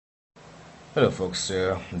Hello folks,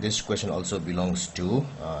 this question also belongs to,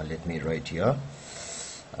 let me write here,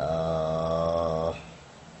 uh,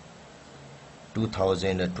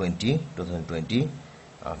 2020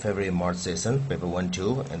 February-March session, paper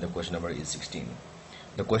 1-2, and the question number is 16.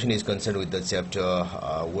 The question is concerned with the chapter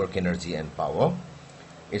work, energy and power.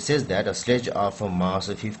 It says that a sledge of a mass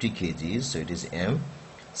of 50 kg, so it is M,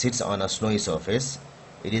 sits on a snowy surface.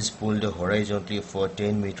 It is pulled horizontally for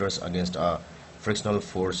 10 meters against a frictional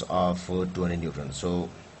force of 200 newton. So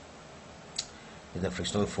the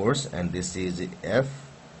frictional force, and this is F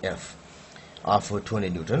of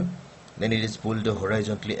 200 newton. Then it is pulled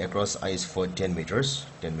horizontally across ice for 10 meters.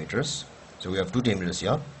 So we have two 10 meters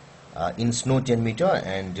here, in snow 10 meter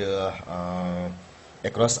and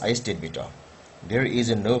across ice 10 meter. There is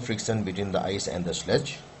no friction between the ice and the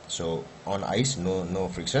sledge. So on ice, no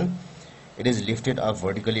friction. It is lifted up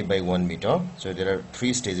vertically by 1 meter. So there are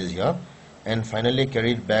 3 stages here, and finally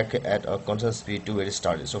carried back at a constant speed to where it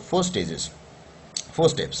started. So 4 steps.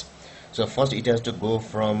 So first it has to go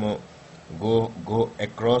from go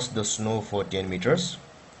across the snow for 10 meters.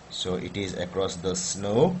 So it is across the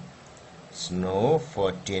snow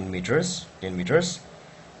for 10 meters.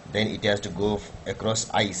 Then it has to go across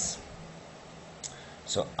ice.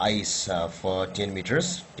 So ice for 10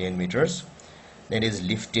 meters. Then it is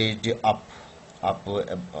lifted up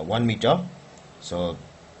 1 meter. So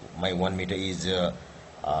my 1 meter is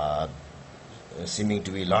seeming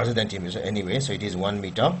to be larger than 10 meters anyway, so it is 1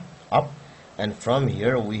 meter up, and from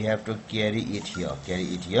here we have to carry it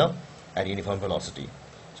here at uniform velocity.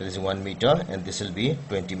 So this is 1 meter and this will be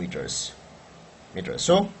 20 meters.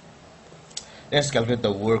 So let's calculate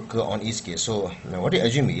the work on each case. So now what we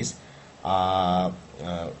assume is,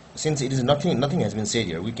 since it is nothing has been said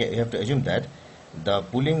here, we have to assume that the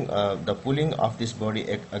pulling of this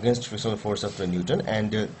body against frictional force of 20 newton,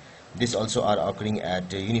 and this also are occurring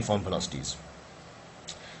at uniform velocities.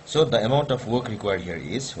 So the amount of work required here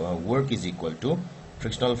is, work is equal to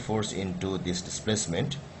frictional force into this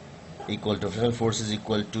displacement, equal to frictional force is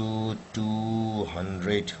equal to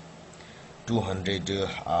 200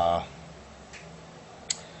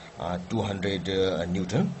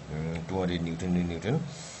 Newton, 200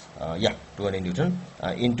 Newton,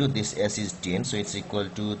 into this S is 10, so it's equal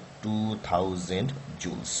to 2000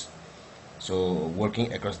 joules. So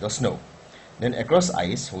working across the snow. Then across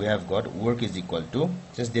ice we have got work is equal to,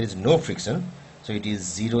 since there is no friction, so it is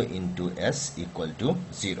 0 into S equal to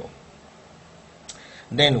 0.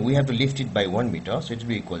 Then we have to lift it by 1 meter, so it will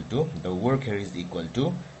be equal to, the work here is equal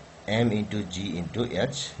to M into G into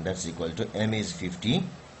H, that's equal to M is 50,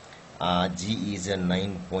 G is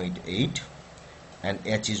 9.8, and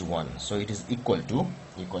H is 1. So it is equal to,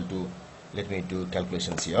 let me do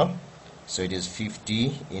calculations here. So it is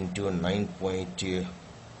 50 into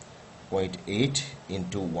 9.8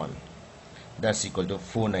 into 1, that's equal to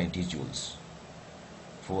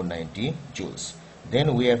 490 joules.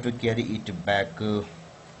 Then we have to carry it back to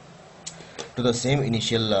the same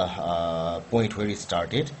initial point where it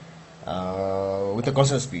started with a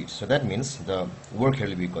constant speed. So that means the work here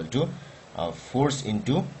will be equal to force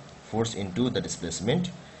into the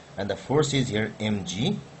displacement, and the force is here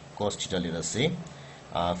mg cos theta, let us say.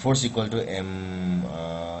 Force equal to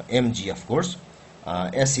mg, of course.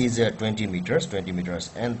 S is 20 meters,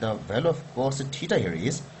 and the value of cos theta here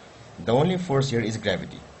is, the only force here is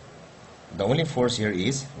gravity.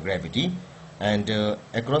 And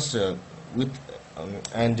across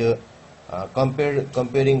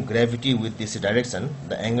comparing gravity with this direction,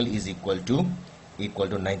 the angle is equal to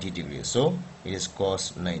 90 degrees. So it is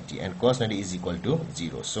cos 90, and cos 90 is equal to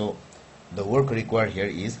 0. So the work required here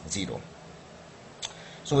is 0.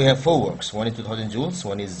 So we have 4 works. One is 2000 joules,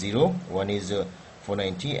 one is 0, one is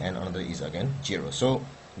 490, and another is again 0. So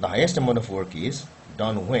the highest amount of work is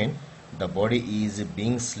done when the body is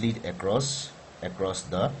being slid across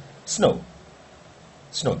the snow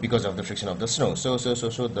because of the friction of the snow. So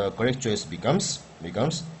the correct choice becomes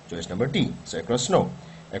choice number D. So across snow.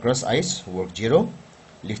 Across ice, work 0,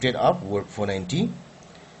 lifted up, work 490,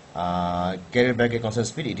 carried back at constant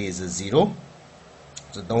speed, it is 0.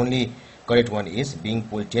 So the only correct one is being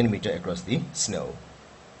pulled 10 meters across the snow.